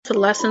to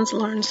Lessons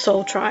Learned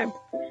Soul Tribe.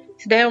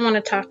 Today I want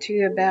to talk to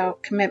you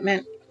about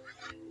commitment.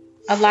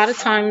 A lot of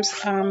times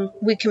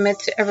we commit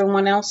to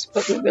everyone else,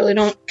 but we really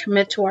don't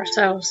commit to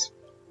ourselves.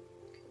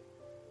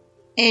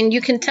 And you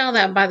can tell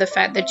that by the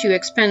fact that you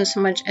expend so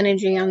much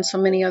energy on so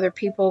many other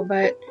people,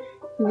 but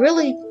you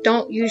really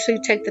don't usually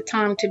take the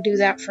time to do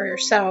that for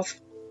yourself.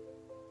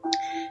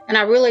 And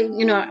I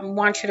really, I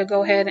want you to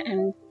go ahead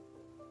and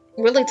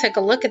really take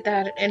a look at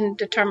that and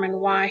determine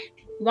why.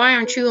 Why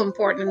aren't you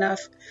important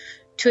enough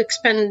to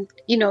expend,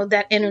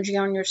 that energy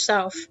on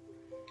yourself?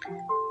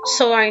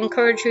 So I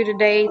encourage you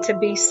today to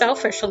be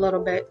selfish a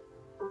little bit.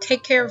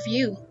 Take care of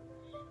you.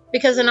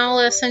 Because in all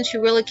essence,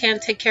 you really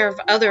can't take care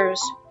of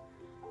others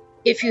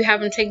if you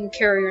haven't taken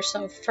care of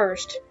yourself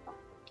first.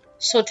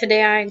 So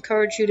today I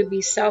encourage you to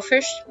be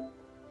selfish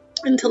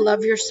and to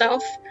love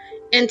yourself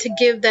and to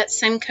give that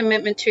same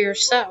commitment to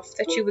yourself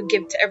that you would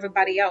give to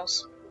everybody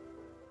else.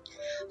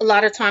 A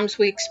lot of times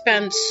we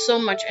expend so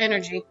much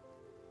energy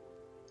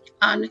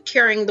on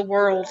carrying the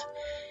world,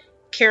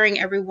 carrying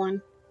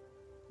everyone.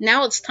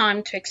 Now it's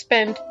time to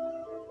expend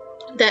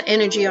that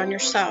energy on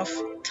yourself,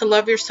 to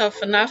love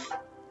yourself enough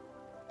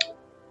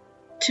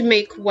to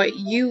make what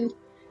you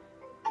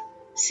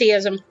see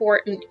as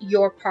important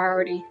your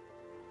priority.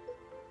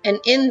 And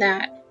in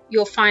that,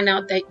 you'll find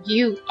out that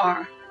you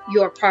are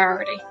your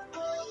priority.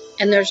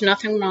 And there's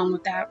nothing wrong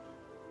with that.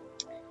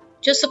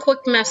 Just a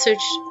quick message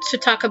to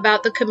talk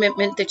about the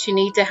commitment that you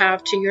need to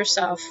have to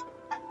yourself.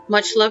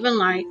 Much love and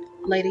light,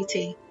 Lady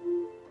T.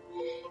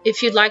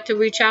 If you'd like to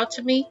reach out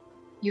to me,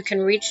 you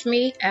can reach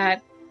me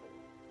at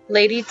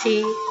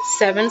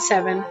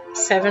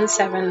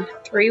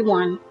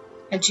ladyt777731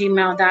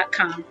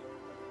 @gmail.com.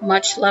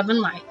 Much love and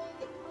light,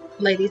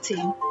 Lady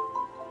T.